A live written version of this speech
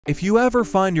If you ever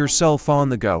find yourself on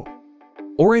the go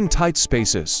or in tight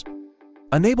spaces,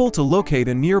 unable to locate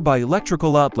a nearby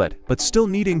electrical outlet but still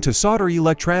needing to solder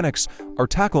electronics or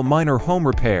tackle minor home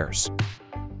repairs,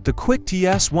 the quick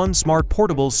TS1 Smart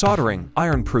Portable Soldering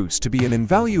Iron proves to be an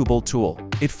invaluable tool.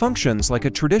 It functions like a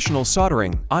traditional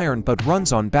soldering iron but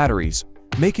runs on batteries,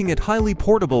 making it highly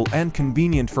portable and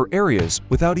convenient for areas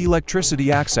without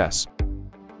electricity access.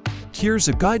 Here's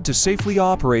a guide to safely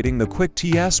operating the quick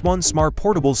TS1 Smart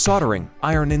Portable Soldering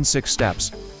Iron in 6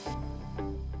 steps.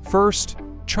 First,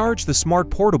 charge the Smart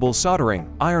Portable Soldering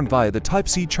Iron via the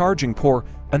Type-C charging port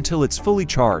until it's fully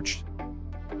charged.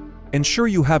 Ensure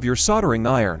you have your soldering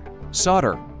iron,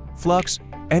 solder, flux,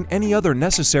 and any other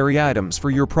necessary items for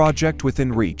your project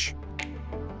within reach.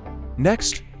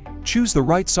 Next, choose the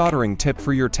right soldering tip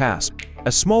for your task,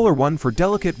 a smaller one for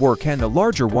delicate work and a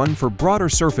larger one for broader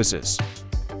surfaces.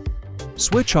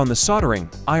 Switch on the soldering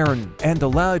iron and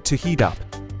allow it to heat up.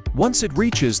 Once it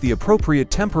reaches the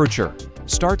appropriate temperature,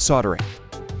 start soldering.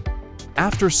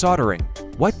 After soldering,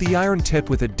 wipe the iron tip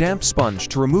with a damp sponge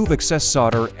to remove excess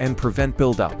solder and prevent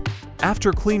buildup.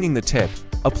 After cleaning the tip,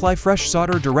 apply fresh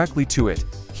solder directly to it,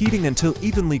 heating until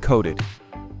evenly coated.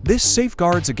 This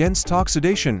safeguards against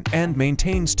oxidation and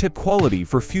maintains tip quality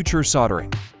for future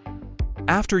soldering.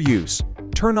 After use,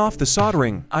 turn off the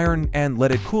soldering iron and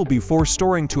let it cool before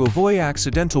storing to avoid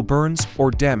accidental burns or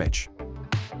damage.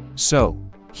 So,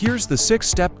 here's the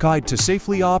 6-step guide to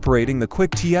safely operating the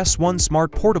quick TS1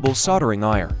 Smart Portable Soldering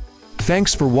Iron.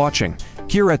 Thanks for watching.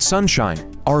 Here at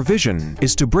Sunshine, our vision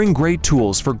is to bring great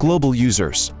tools for global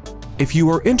users. If you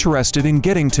are interested in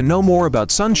getting to know more about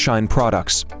Sunshine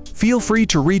products, feel free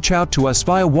to reach out to us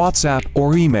via WhatsApp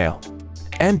or email.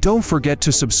 And don't forget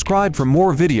to subscribe for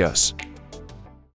more videos.